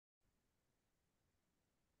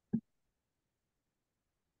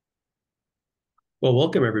Well,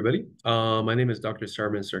 welcome everybody. My name is Dr.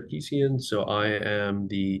 Sarmen Sarkissian. So I am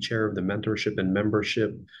the chair of the Mentorship and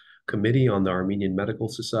Membership Committee on the Armenian Medical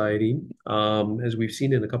Society. As we've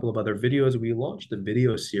seen in a couple of other videos, we launched a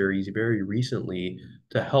video series very recently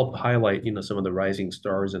to help highlight, some of the rising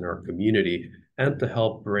stars in our community and to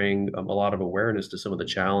help bring a lot of awareness to some of the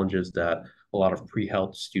challenges that a lot of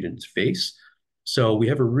pre-health students face. So we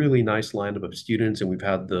have a really nice lineup of students, and we've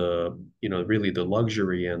had really the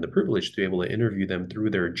luxury and the privilege to be able to interview them through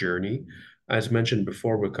their journey. As mentioned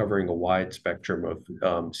before, we're covering a wide spectrum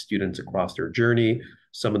of students across their journey.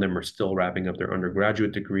 Some of them are still wrapping up their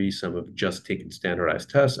undergraduate degree. Some have just taken standardized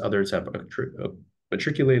tests. Others have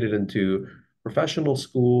matriculated into professional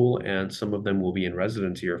school, and some of them will be in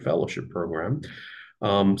residency or fellowship program.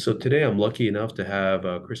 So today I'm lucky enough to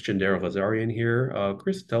have Christian Dergazarian here.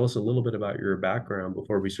 Chris, tell us a little bit about your background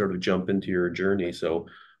before we sort of jump into your journey so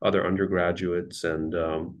other undergraduates and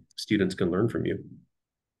students can learn from you.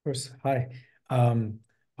 Of course. Hi. Um,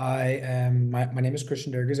 my name is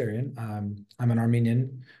Christian Dergazarian. I'm an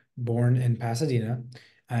Armenian born in Pasadena.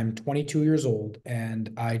 I'm 22 years old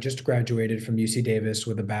and I just graduated from UC Davis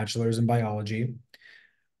with a bachelor's in biology.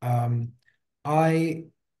 Um, I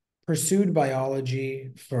pursued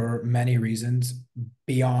biology for many reasons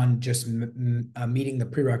beyond just meeting the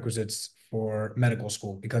prerequisites for medical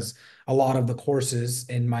school, because a lot of the courses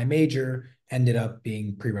in my major ended up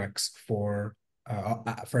being prereqs for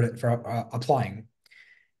applying.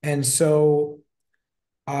 And so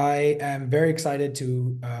I am very excited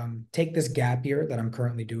to take this gap year that I'm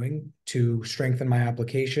currently doing to strengthen my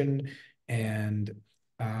application. And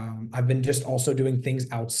I've been just also doing things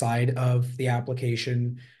outside of the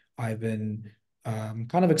application. I've been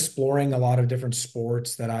kind of exploring a lot of different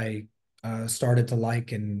sports that I started to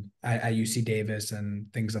like at UC Davis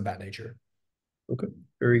and things of that nature. Okay,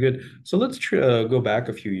 very good. So let's go back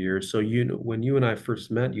a few years. So when you and I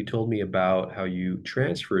first met, you told me about how you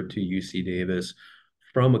transferred to UC Davis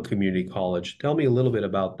from a community college. Tell me a little bit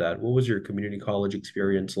about that. What was your community college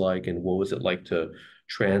experience like, and what was it like to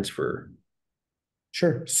transfer?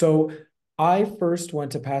 Sure. So I first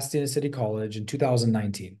went to Pasadena City College in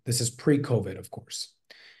 2019. This is pre-COVID, of course.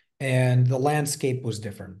 And the landscape was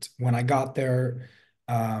different. When I got there,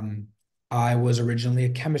 um, I was originally a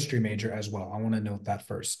chemistry major as well. I want to note that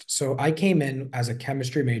first. So I came in as a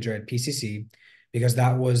chemistry major at PCC because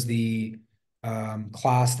that was the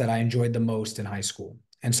class that I enjoyed the most in high school.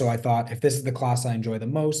 And so I thought, if this is the class I enjoy the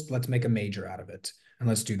most, let's make a major out of it and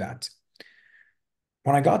let's do that.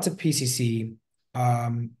 When I got to PCC,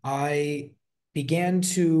 I began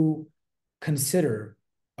to consider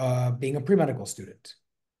being a pre-medical student.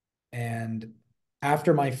 And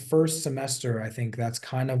after my first semester, I think that's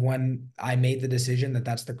kind of when I made the decision that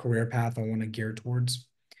that's the career path I want to gear towards.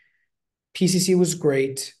 PCC was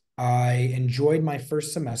great. I enjoyed my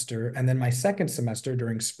first semester. And then my second semester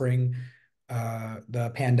during spring,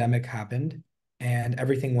 the pandemic happened and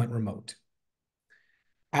everything went remote.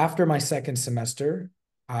 After my second semester,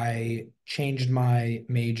 I changed my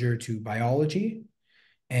major to biology.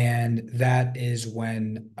 And that is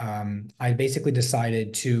when I basically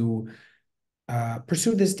decided to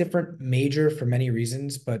pursue this different major for many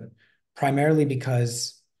reasons, but primarily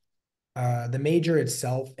because the major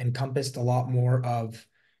itself encompassed a lot more of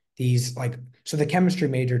these, like, so the chemistry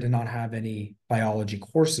major did not have any biology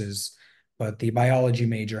courses, but the biology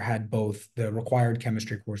major had both the required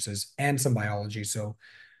chemistry courses and some biology. So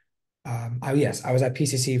yes, I was at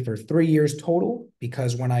PCC for 3 years total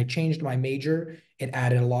because when I changed my major, it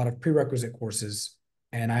added a lot of prerequisite courses,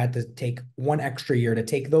 and I had to take one extra year to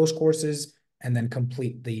take those courses and then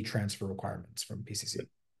complete the transfer requirements from PCC.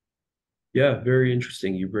 Yeah, very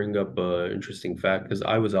interesting. You bring up an interesting fact because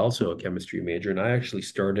I was also a chemistry major and I actually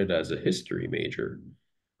started as a history major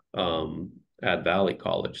at Valley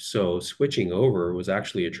College. So switching over was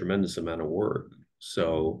actually a tremendous amount of work.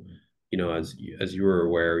 So, as you were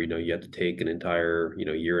aware, you had to take an entire,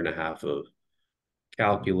 year and a half of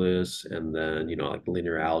calculus and then, like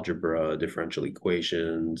linear algebra, differential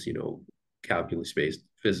equations, calculus-based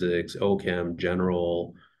physics, OChem,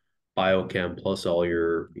 general, biochem, plus all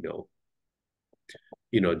your,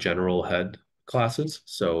 general head classes.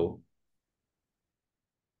 So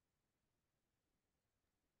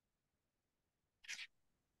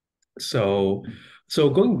so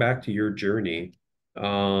going back to your journey,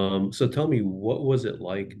 so tell me what was it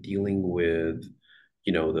like dealing with,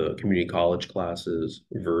 the community college classes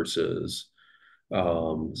versus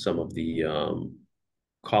some of the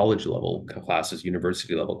college level classes,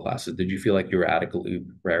 university level classes? Did you feel like you were adequately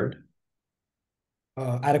prepared?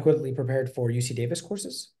 Adequately prepared for UC Davis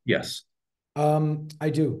courses? Yes. I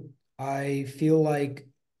do. I feel like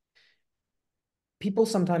people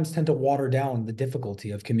sometimes tend to water down the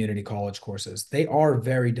difficulty of community college courses. They are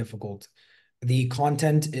very difficult. The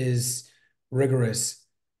content is rigorous,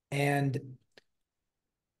 and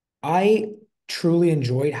I truly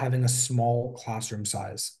enjoyed having a small classroom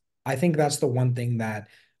size. I think that's the one thing that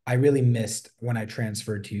I really missed when I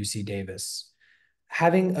transferred to UC Davis.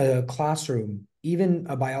 Having a classroom, even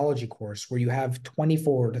a biology course where you have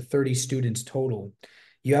 24 to 30 students total,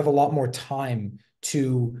 you have a lot more time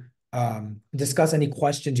to discuss any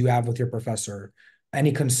questions you have with your professor,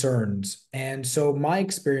 any concerns. And so my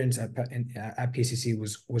experience at PCC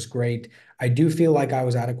was great. I do feel like I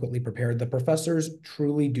was adequately prepared. The professors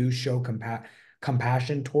truly do show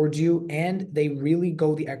compassion towards you, and they really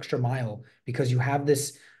go the extra mile because you have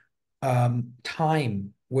this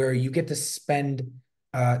time where you get to spend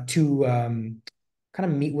to kind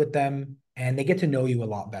of meet with them, and they get to know you a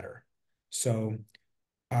lot better. So,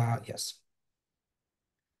 yes.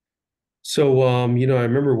 So, I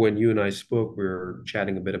remember when you and I spoke, we were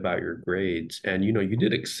chatting a bit about your grades, and you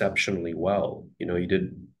did exceptionally well.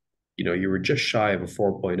 You were just shy of a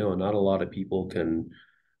 4.0. Not a lot of people can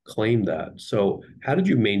claim that. So, how did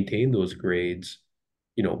you maintain those grades?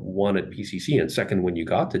 One at PCC and second when you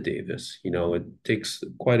got to Davis. It takes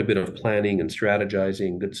quite a bit of planning and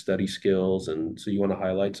strategizing, good study skills, and so you want to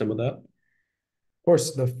highlight some of that? Of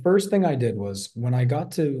course, the first thing I did was when I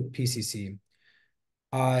got to PCC,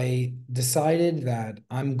 I decided that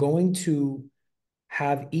I'm going to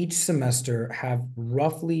have each semester have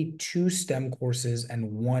roughly two STEM courses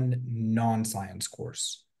and one non-science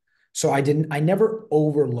course. So I never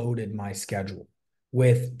overloaded my schedule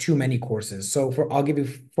with too many courses. So I'll give you,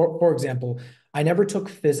 for example, I never took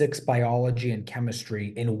physics, biology, and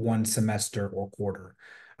chemistry in one semester or quarter.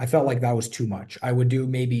 I felt like that was too much. I would do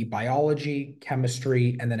maybe biology,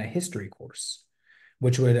 chemistry, and then a history course,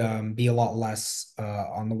 which would be a lot less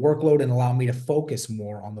on the workload and allow me to focus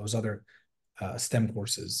more on those other STEM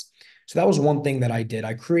courses. So that was one thing that I did.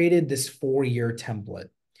 I created this 4-year template,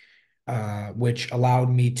 which allowed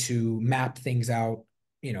me to map things out,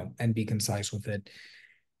 and be concise with it.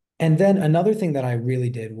 And then another thing that I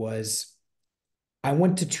really did was I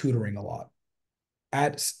went to tutoring a lot.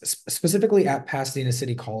 Specifically at Pasadena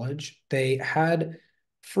City College, they had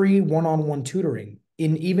free one-on-one tutoring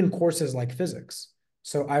in even courses like physics.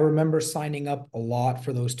 So I remember signing up a lot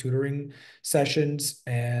for those tutoring sessions,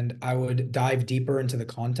 and I would dive deeper into the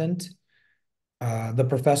content. The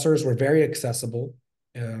professors were very accessible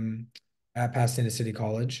um, at Pasadena City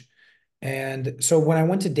College. And so when I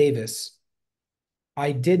went to Davis,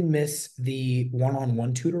 I did miss the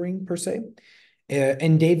one-on-one tutoring per se.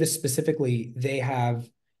 In Davis specifically, they have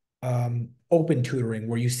open tutoring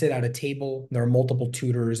where you sit at a table, there are multiple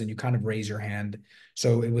tutors, and you kind of raise your hand.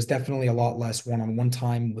 So it was definitely a lot less one-on-one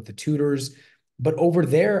time with the tutors. But over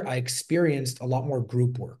there, I experienced a lot more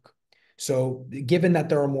group work. So given that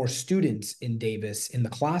there are more students in Davis in the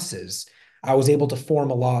classes, I was able to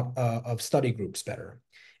form a lot of study groups better.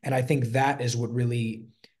 And I think that is what really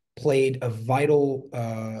played a vital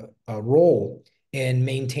role in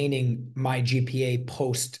maintaining my GPA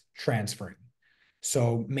post transferring.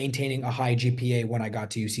 So maintaining a high GPA when I got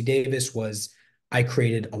to UC Davis was I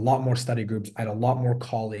created a lot more study groups. I had a lot more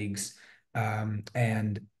colleagues.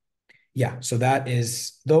 And yeah, so that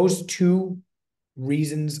is those two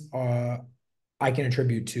reasons I can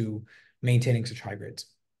attribute to maintaining such high grades.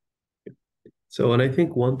 So, and I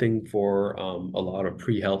think one thing for a lot of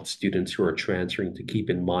pre-health students who are transferring to keep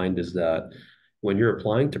in mind is that when you're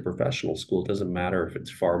applying to professional school, it doesn't matter if it's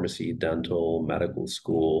pharmacy, dental, medical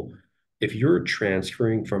school. If you're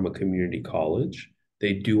transferring from a community college,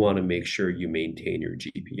 they do want to make sure you maintain your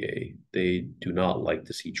GPA. They do not like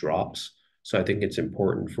to see drops. So I think it's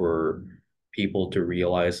important for people to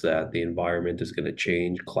realize that the environment is going to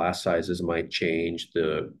change, class sizes might change,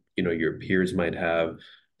 your peers might have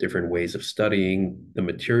different ways of studying. The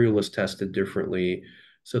material is tested differently.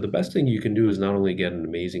 So the best thing you can do is not only get an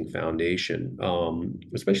amazing foundation,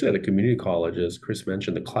 especially at a community college, as Chris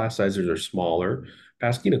mentioned, the class sizes are smaller.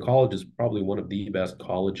 Pasadena College is probably one of the best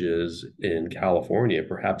colleges in California,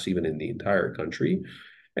 perhaps even in the entire country.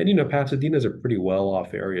 And Pasadena is a pretty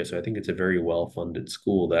well-off area, so I think it's a very well-funded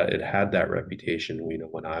school that it had that reputation.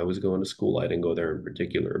 When I was going to school, I didn't go there in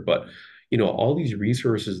particular, but all these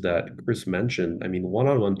resources that Chris mentioned, I mean,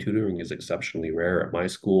 one-on-one tutoring is exceptionally rare. At my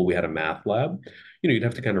school, we had a math lab. You'd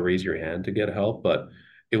have to kind of raise your hand to get help, but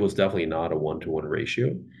it was definitely not a one-to-one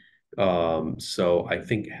ratio. So I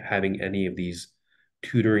think having any of these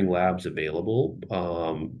tutoring labs available,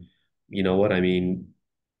 you know what I mean?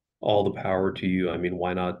 All the power to you. I mean,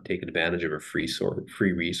 why not take advantage of a free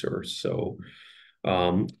resource? So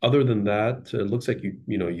Other than that, it looks like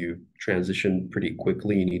you transitioned pretty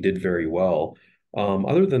quickly and you did very well.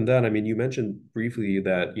 Other than that, I mean, you mentioned briefly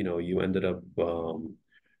that, you ended up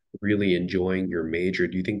really enjoying your major.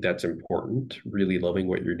 Do you think that's important, really loving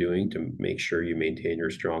what you're doing to make sure you maintain your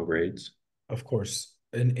strong grades? Of course.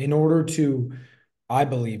 In order to, I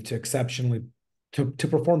believe, to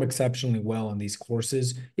perform exceptionally well in these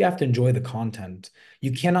courses, you have to enjoy the content.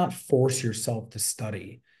 You cannot force yourself to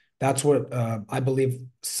study. That's what I believe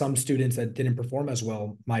some students that didn't perform as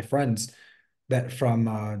well, my friends that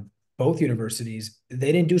from both universities,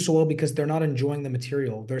 they didn't do so well because they're not enjoying the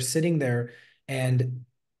material. They're sitting there and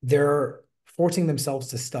they're forcing themselves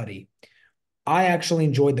to study. I actually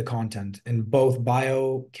enjoyed the content in both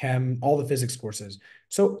bio, chem, all the physics courses.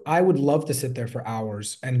 So I would love to sit there for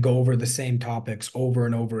hours and go over the same topics over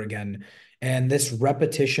and over again. And this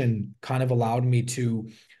repetition kind of allowed me to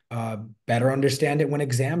better understand it when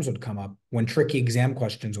exams would come up, when tricky exam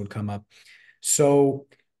questions would come up. So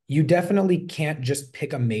you definitely can't just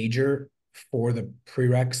pick a major for the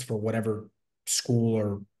prereqs for whatever school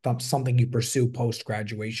or something you pursue post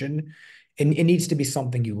graduation. It needs to be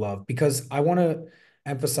something you love because I want to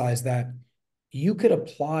emphasize that you could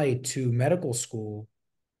apply to medical school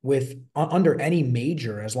with under any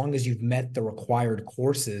major as long as you've met the required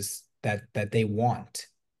courses that they want.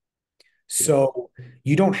 So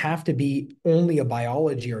you don't have to be only a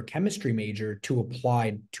biology or chemistry major to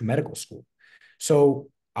apply to medical school. So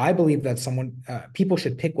I believe that people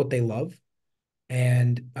should pick what they love,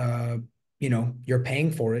 and you're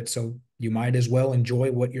paying for it, so you might as well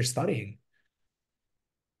enjoy what you're studying.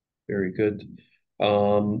 Very good.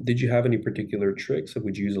 Did you have any particular tricks?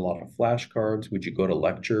 Would you use a lot of flashcards? Would you go to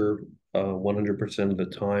lecture 100% of the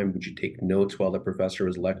time? Would you take notes while the professor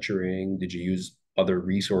was lecturing? Did you use other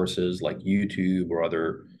resources like YouTube or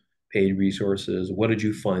other paid resources? What did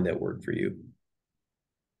you find that worked for you?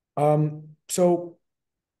 So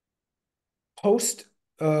post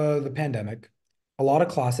the pandemic, a lot of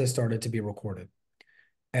classes started to be recorded.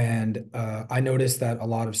 And I noticed that a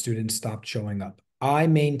lot of students stopped showing up. I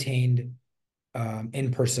maintained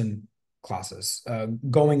in-person classes,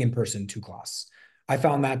 going in person to class. I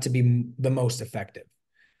found that to be the most effective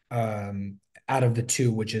out of the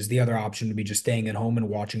two, which is the other option to be just staying at home and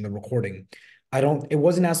watching the recording. It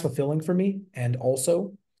wasn't as fulfilling for me. And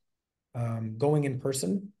also, going in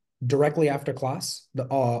person directly after class,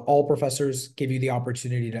 all professors give you the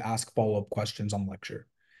opportunity to ask follow-up questions on lecture.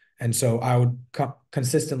 And so I would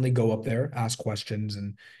consistently go up there, ask questions,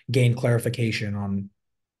 and gain clarification on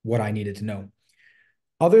what I needed to know.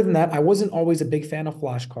 Other than that, I wasn't always a big fan of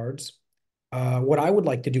flashcards. What I would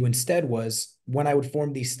like to do instead was when I would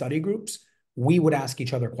form these study groups, we would ask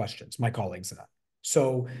each other questions, my colleagues and I.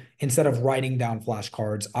 So instead of writing down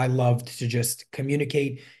flashcards, I loved to just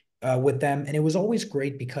communicate with them. And it was always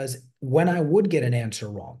great because when I would get an answer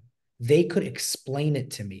wrong, they could explain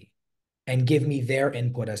it to me and give me their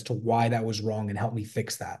input as to why that was wrong and help me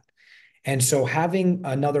fix that. And so having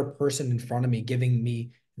another person in front of me giving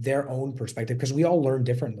me their own perspective, because we all learn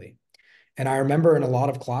differently. And I remember in a lot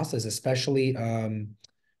of classes, especially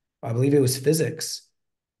I believe it was physics,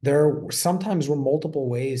 there sometimes were multiple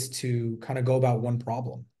ways to kind of go about one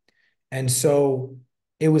problem. And so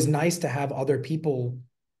it was nice to have other people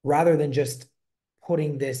rather than just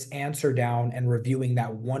putting this answer down and reviewing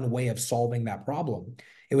that one way of solving that problem.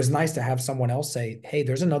 It was nice to have someone else say, hey,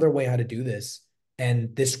 there's another way how to do this.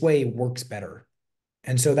 And this way works better.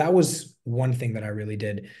 And so that was one thing that I really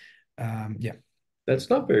did. Yeah. That's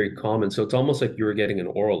not very common. So it's almost like you were getting an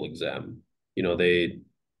oral exam.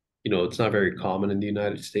 It's not very common in the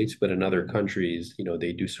United States, but in other countries,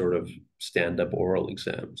 they do sort of stand-up oral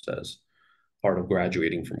exams as part of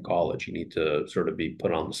graduating from college. You need to sort of be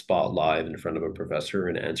put on the spot live in front of a professor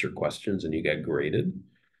and answer questions, and you get graded.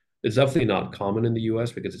 It's definitely not common in the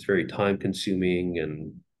US because it's very time consuming,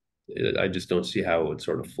 and I just don't see how it would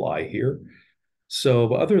sort of fly here. So,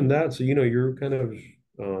 but other than that, so you're kind of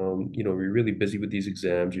you're really busy with these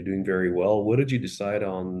exams. You're doing very well. What did you decide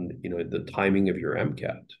on, the timing of your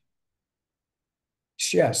MCAT?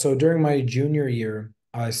 Yeah. So during my junior year,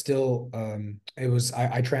 I still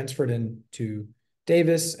I transferred into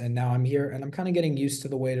Davis and now I'm here and I'm kind of getting used to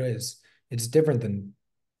the way it is. It's different than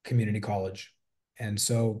community college. And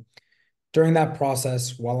so during that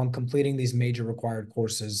process, while I'm completing these major required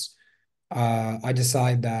courses, I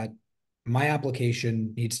decide that my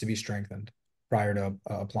application needs to be strengthened prior to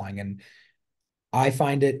applying. And I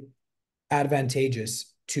find it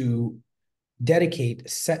advantageous to dedicate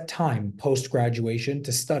set time post graduation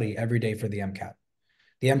to study every day for the MCAT.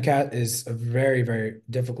 The MCAT is a very, very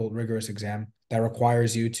difficult, rigorous exam that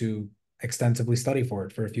requires you to extensively study for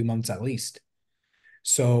it for a few months at least.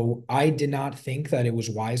 So I did not think that it was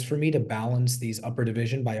wise for me to balance these upper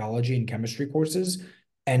division biology and chemistry courses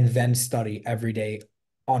and then study every day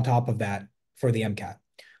on top of that for the MCAT.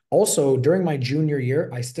 Also, during my junior year,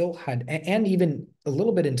 I still had, and even a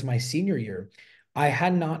little bit into my senior year, I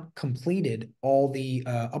had not completed all the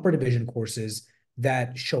upper division courses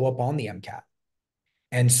that show up on the MCAT.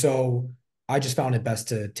 And so I just found it best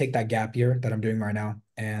to take that gap year that I'm doing right now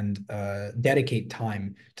and dedicate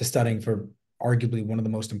time to studying for arguably one of the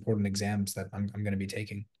most important exams that I'm going to be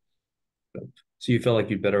taking. So you felt like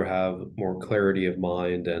you'd better have more clarity of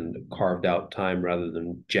mind and carved out time rather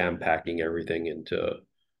than jam packing everything into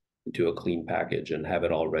a clean package and have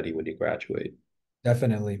it all ready when you graduate.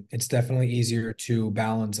 Definitely. It's definitely easier to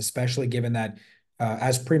balance, especially given that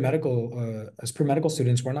as pre-medical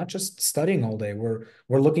students, we're not just studying all day. We're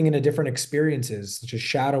looking into different experiences, such as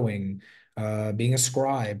shadowing, being a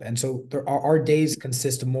scribe. And so our days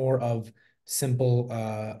consist more of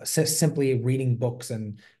simply reading books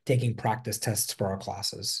and taking practice tests for our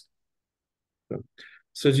classes.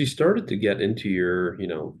 So as you started to get into your,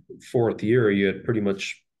 fourth year, you had pretty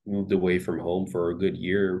much moved away from home for a good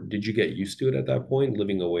year. Did you get used to it at that point,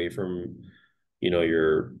 living away from,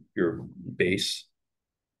 your base?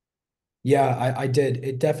 Yeah, I did.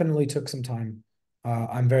 It definitely took some time.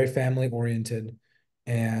 I'm very family oriented,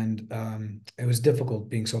 and it was difficult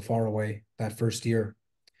being so far away that first year.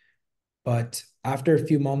 But after a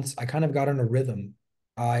few months, I kind of got in a rhythm.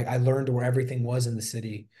 I learned where everything was in the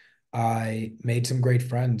city. I made some great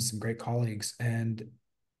friends, some great colleagues, and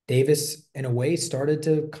Davis, in a way, started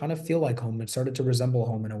to kind of feel like home. It started to resemble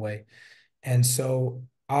home in a way. And so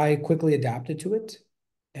I quickly adapted to it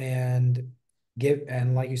and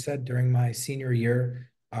like you said, during my senior year,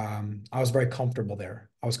 I was very comfortable there.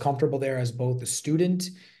 I was comfortable there as both a student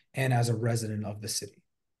and as a resident of the city.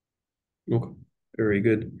 Okay, very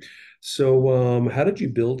good. So, how did you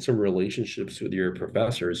build some relationships with your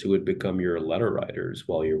professors who would become your letter writers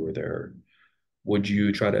while you were there? Would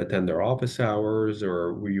you try to attend their office hours,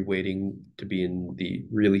 or were you waiting to be in the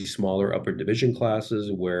really smaller upper division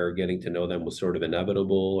classes where getting to know them was sort of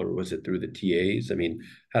inevitable, or was it through the TAs? I mean,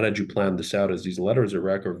 how did you plan this out as these letters of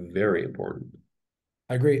rec are very important?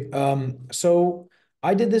 I agree. So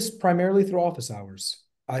I did this primarily through office hours.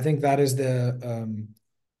 I think that is the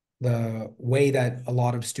way that a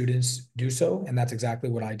lot of students do so, and that's exactly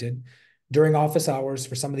what I did. During office hours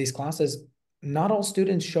for some of these classes, not all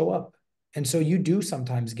students show up. And so you do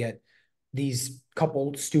sometimes get these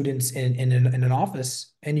couple students in an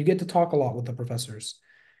office, and you get to talk a lot with the professors.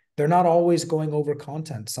 They're not always going over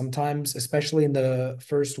content. Sometimes, especially in the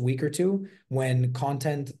first week or two, when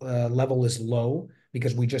content level is low,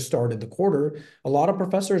 because we just started the quarter, a lot of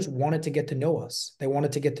professors wanted to get to know us. They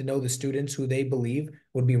wanted to get to know the students who they believe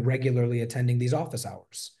would be regularly attending these office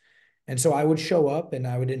hours. And so I would show up and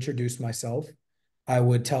I would introduce myself. I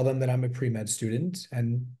would tell them that I'm a pre-med student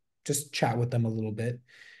and just chat with them a little bit.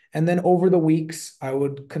 And then over the weeks, I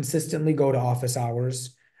would consistently go to office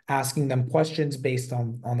hours, asking them questions based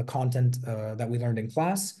on the content that we learned in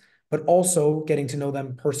class, but also getting to know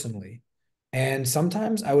them personally. And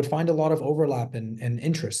sometimes I would find a lot of overlap in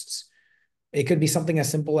interests. It could be something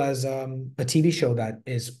as simple as a TV show that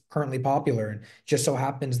is currently popular, and just so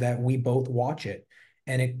happens that we both watch it,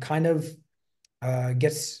 and it kind of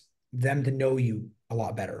gets them to know you a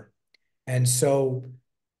lot better. And so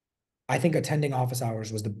I think attending office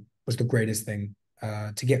hours was the greatest thing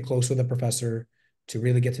to get close with a professor, to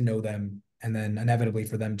really get to know them, and then inevitably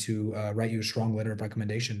for them to write you a strong letter of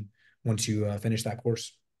recommendation once you finish that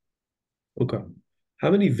course. Okay. How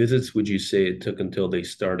many visits would you say it took until they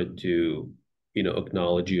started to,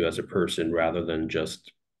 acknowledge you as a person rather than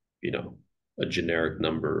just, you know, a generic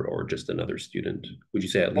number or just another student? Would you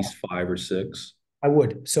say at least five or six? I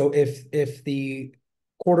would. So if the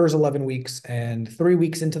quarter is 11 weeks and 3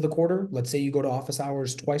 weeks into the quarter, let's say you go to office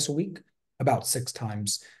hours twice a week, about six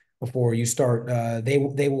times before you start, they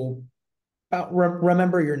will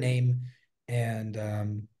remember your name and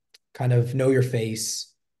kind of know your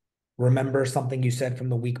face, remember something you said from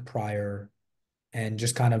the week prior, and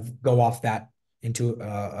just kind of go off that into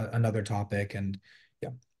another topic. And yeah,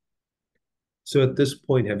 So at this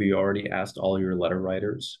point, have you already asked all your letter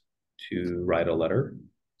writers to write a letter?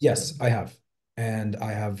 yes, I have, and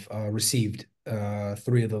I have received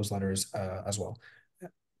three of those letters as well.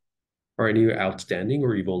 Are any outstanding,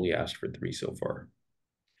 or you've only asked for three so far?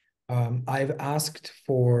 I've asked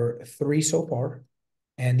for three so far,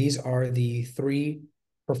 and these are the three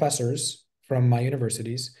professors from my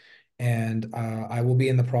universities. And I will be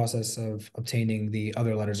in the process of obtaining the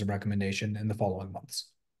other letters of recommendation in the following months.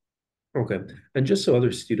 Okay. And just so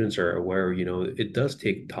other students are aware, it does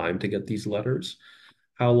take time to get these letters.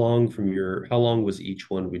 how long was each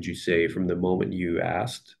one, would you say, from the moment you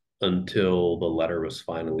asked until the letter was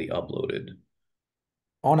finally uploaded?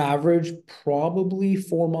 On average, probably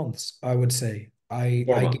 4 months, I would say.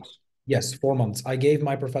 Four months. Yes, 4 months. I gave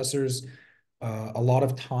my professors a lot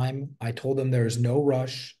of time. I told them there is no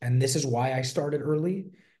rush, and this is why I started early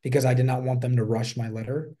because I did not want them to rush my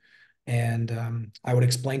letter. And I would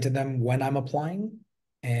explain to them when I'm applying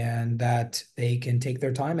and that they can take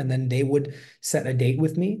their time, and then they would set a date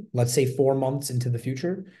with me. Let's say 4 months into the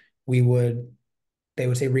future, we would they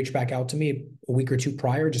would say reach back out to me a week or two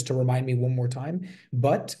prior just to remind me one more time.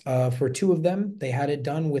 But for two of them, they had it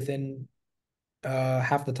done within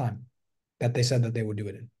half the time that they said that they would do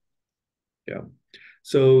it in. Yeah.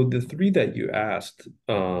 So the three that you asked,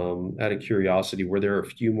 out of curiosity, were there a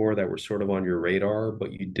few more that were sort of on your radar,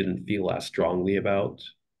 but you didn't feel as strongly about?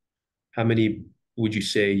 How many would you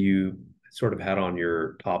say you sort of had on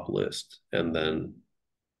your top list? And then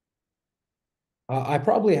I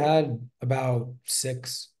probably had about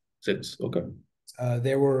six. six. Okay.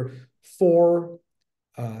 There were four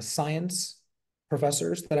science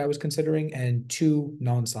professors that I was considering and two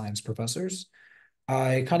non-science professors.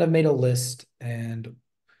 I kind of made a list and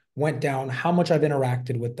went down how much I've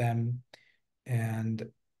interacted with them. And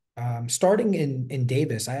starting in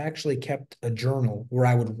Davis, I actually kept a journal where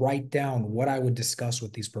I would write down what I would discuss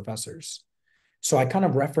with these professors. So I kind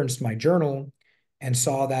of referenced my journal and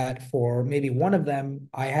saw that for maybe one of them,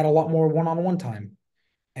 I had a lot more one-on-one time.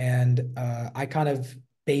 And I kind of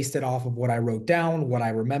based it off of what I wrote down, what I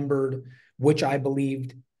remembered, which I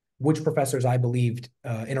believed, which professors I believed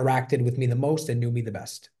interacted with me the most and knew me the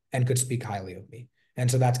best and could speak highly of me.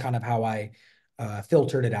 And so that's kind of how I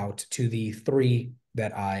filtered it out to the three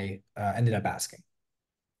that I ended up asking.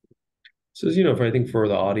 So, you know, if I think for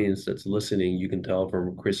the audience that's listening, you can tell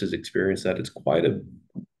from Chris's experience that it's quite a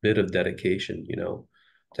bit of dedication, you know,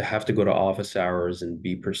 to have to go to office hours and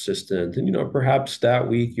be persistent. And, you know, perhaps that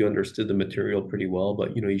week you understood the material pretty well,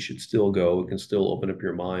 but, you know, you should still go. It can still open up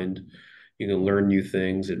your mind. You can learn new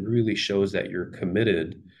things. It really shows that you're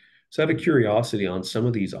committed. So, out of curiosity, on some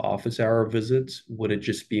of these office hour visits, would it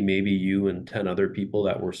just be maybe you and 10 other people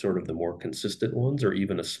that were sort of the more consistent ones, or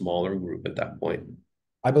even a smaller group at that point?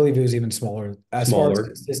 I believe it was even smaller. As far as Smaller,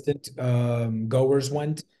 consistent goers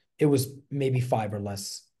went, it was maybe five or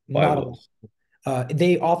less. five Not a less.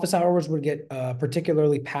 they office hours would get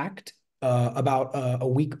particularly packed about a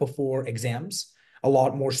week before exams. A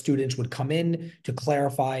lot more students would come in to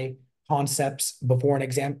clarify concepts before an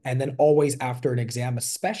exam, and then always after an exam,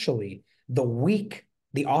 especially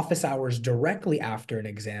the office hours directly after an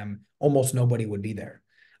exam, almost nobody would be there.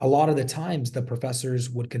 A lot of the times, the professors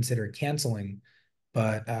would consider canceling,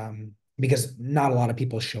 but because not a lot of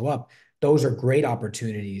people show up, those are great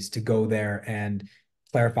opportunities to go there and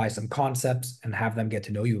clarify some concepts and have them get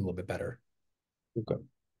to know you a little bit better. Okay.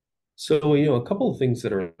 So, you know, a couple of things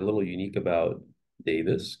that are a little unique about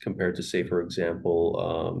Davis compared to, say, for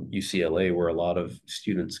example, UCLA, where a lot of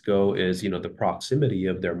students go, is, you know, the proximity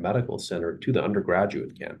of their medical center to the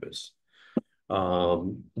undergraduate campus.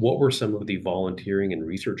 What were some of the volunteering and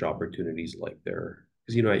research opportunities like there?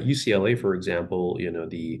 Because, you know, at UCLA, for example,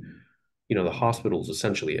 the hospital is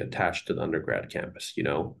essentially attached to the undergrad campus, you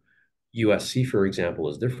know. USC, for example,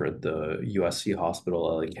 is different. The USC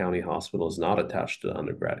hospital, LA County Hospital, is not attached to the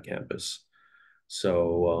undergrad campus.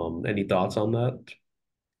 So, any thoughts on that? Something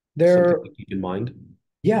There, to keep in mind?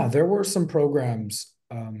 yeah, there were some programs.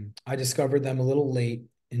 I discovered them a little late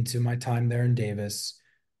into my time there in Davis.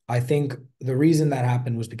 I think the reason that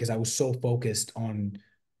happened was because I was so focused on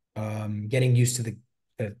getting used to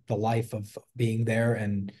the life of being there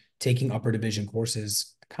and taking upper division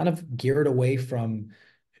courses, kind of geared away from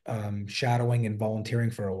shadowing and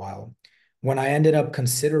volunteering for a while. When I ended up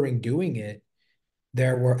considering doing it,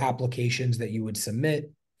 there were applications that you would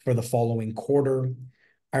submit for the following quarter.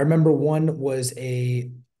 I remember one was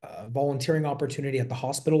a volunteering opportunity at the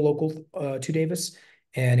hospital local to Davis,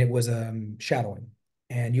 and it was shadowing.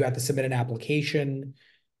 And you had to submit an application.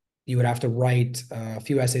 You would have to write a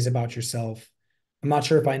few essays about yourself. I'm not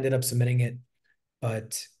sure if I ended up submitting it,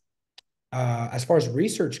 but as far as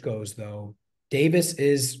research goes, though, Davis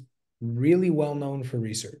is really well known for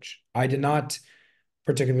research. I did not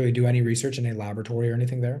particularly do any research in a laboratory or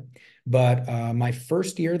anything there, but my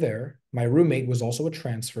first year there, my roommate was also a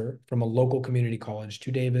transfer from a local community college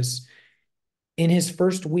to Davis. In his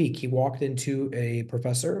first week, he walked into a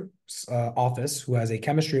professor's office who has a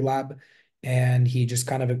chemistry lab, and he just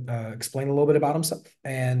kind of explained a little bit about himself,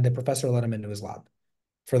 and the professor let him into his lab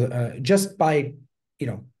for the just by you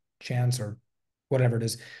know chance or whatever it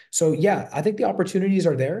is. So yeah, I think the opportunities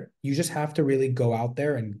are there. You just have to really go out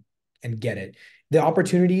there and and get it. The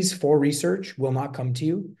opportunities for research will not come to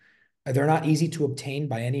you. They're not easy to obtain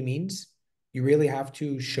by any means. You really have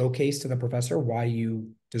to showcase to the professor why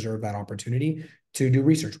you deserve that opportunity to do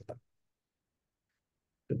research with them.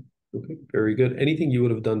 Okay, very good. Anything you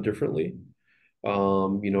would have done differently?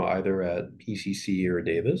 Either at PCC or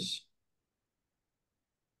Davis?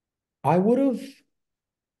 I would have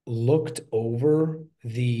looked over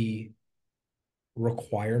the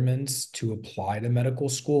requirements to apply to medical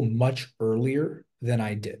school much earlier than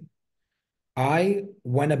I did. I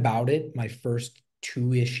went about it my first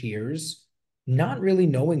 2-ish years, not really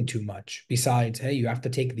knowing too much besides, hey, you have to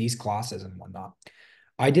take these classes and whatnot.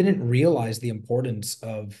 I didn't realize the importance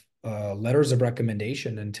of letters of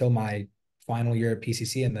recommendation until my final year at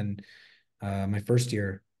PCC and then my first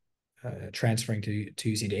year transferring to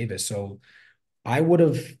UC Davis. So I would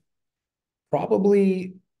have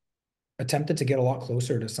probably attempted to get a lot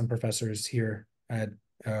closer to some professors here at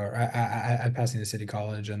Pasadena City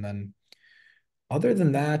College. And then other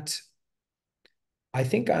than that, I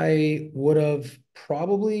think I would have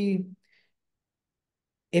probably,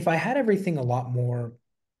 if I had everything a lot more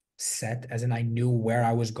set, as in I knew where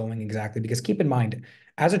I was going exactly, because keep in mind,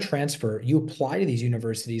 as a transfer, you apply to these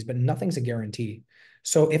universities, but nothing's a guarantee.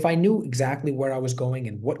 So if I knew exactly where I was going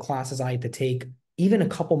and what classes I had to take, even a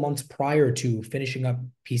couple months prior to finishing up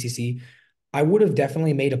PCC, I would have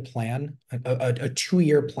definitely made a plan, a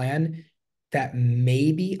 2-year plan that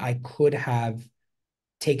maybe I could have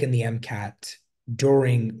taken the MCAT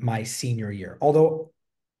during my senior year. Although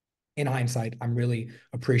in hindsight, I'm really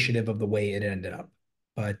appreciative of the way it ended up.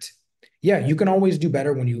 But yeah, you can always do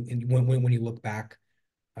better when you look back.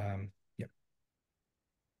 Yeah.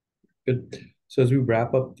 Good. So as we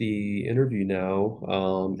wrap up the interview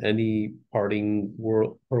now, any parting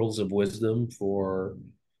pearls of wisdom for,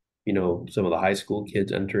 some of the high school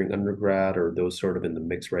kids entering undergrad or those sort of in the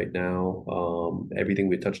mix right now? Everything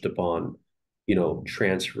we touched upon,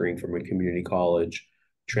 transferring from a community college,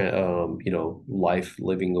 life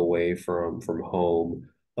living away from home,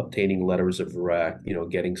 obtaining letters of rec,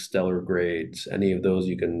 getting stellar grades. Any of those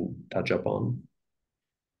you can touch up on?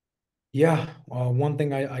 Yeah. One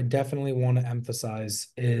thing I definitely want to emphasize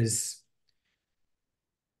is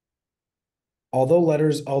although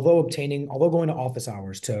going to office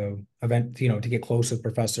hours to to get close with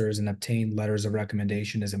professors and obtain letters of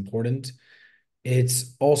recommendation is important,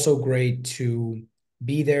 it's also great to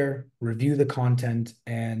be there, review the content,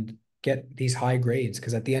 and get these high grades.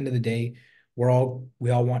 Because at the end of the day, we all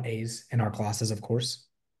want A's in our classes, of course.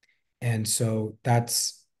 And so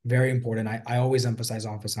that's very important. I always emphasize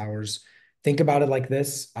office hours. Think about it like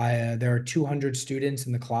this. There are 200 students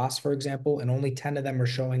in the class, for example, and only 10 of them are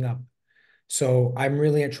showing up. So I'm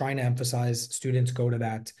really trying to emphasize students go to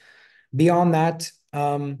that. Beyond that,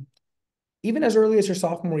 even as early as your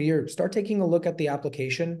sophomore year, start taking a look at the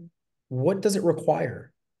application. What does it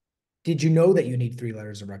require? Did you know that you need 3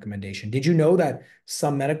 letters of recommendation? Did you know that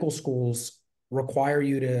some medical schools require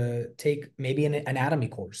you to take maybe an anatomy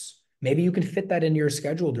course? Maybe you can fit that into your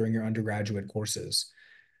schedule during your undergraduate courses.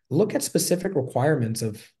 Look at specific requirements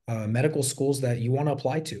of medical schools that you want to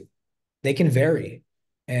apply to. They can vary.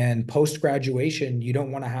 And post graduation, you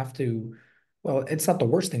don't want to have to, well, it's not the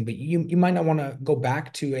worst thing, but you might not want to go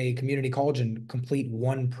back to a community college and complete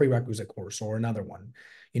one prerequisite course or another one.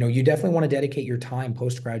 You definitely want to dedicate your time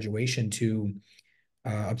post graduation to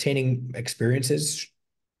obtaining experiences,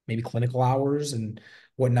 maybe clinical hours and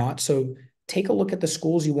whatnot. So take a look at the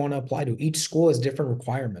schools you want to apply to. Each school has different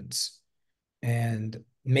requirements, and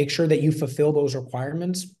make sure that you fulfill those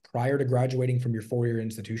requirements prior to graduating from your 4-year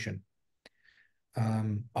institution.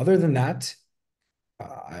 Other than that,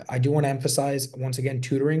 I do want to emphasize once again,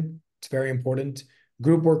 tutoring. It's very important.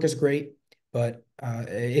 Group work is great, but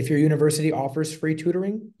if your university offers free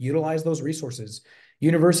tutoring, utilize those resources.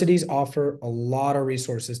 Universities offer a lot of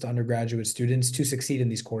resources to undergraduate students to succeed in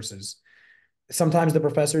these courses. Sometimes the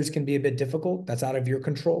professors can be a bit difficult. That's out of your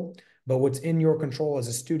control. But what's in your control as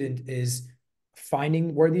a student is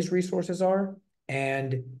finding where these resources are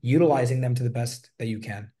and utilizing them to the best that you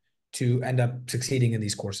can to end up succeeding in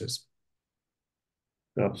these courses.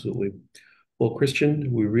 Absolutely. Well,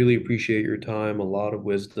 Christian, we really appreciate your time, a lot of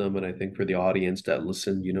wisdom, and I think for the audience that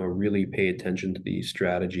listen, really pay attention to these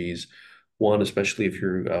strategies. One, especially if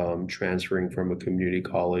you're transferring from a community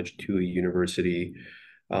college to a university.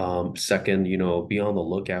 Second, be on the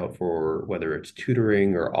lookout for whether it's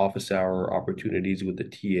tutoring or office hour opportunities with the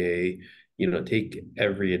TA. Take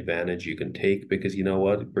every advantage you can take because you know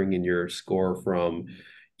what, bringing your score from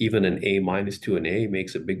even an A- to an A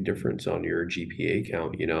makes a big difference on your GPA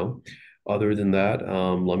count. Other than that,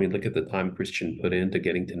 let me look at the time Christian put into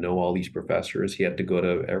getting to know all these professors. He had to go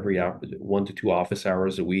to every 1 to 2 office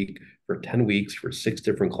hours a week for 10 weeks for 6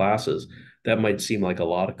 different classes. That might seem like a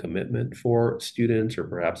lot of commitment for students, or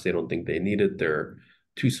perhaps they don't think they need it. They're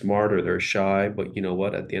too smart or they're shy. But you know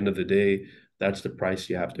what? At the end of the day, that's the price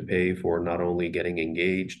you have to pay for not only getting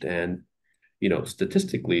engaged and,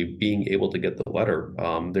 statistically being able to get the letter.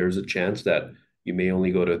 There's a chance that you may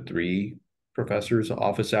only go to three professors'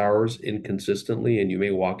 office hours inconsistently, and you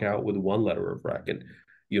may walk out with one letter of rec, and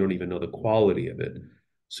you don't even know the quality of it.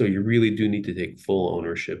 So you really do need to take full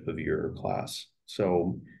ownership of your class.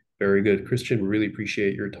 So very good, Christian. We really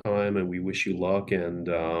appreciate your time, and we wish you luck. And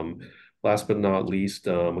last but not least,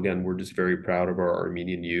 again, we're just very proud of our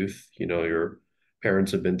Armenian youth. Your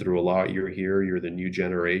parents have been through a lot. You're here. You're the new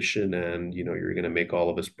generation, and you're going to make all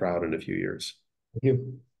of us proud in a few years. Thank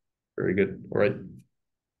you. Very good. All right.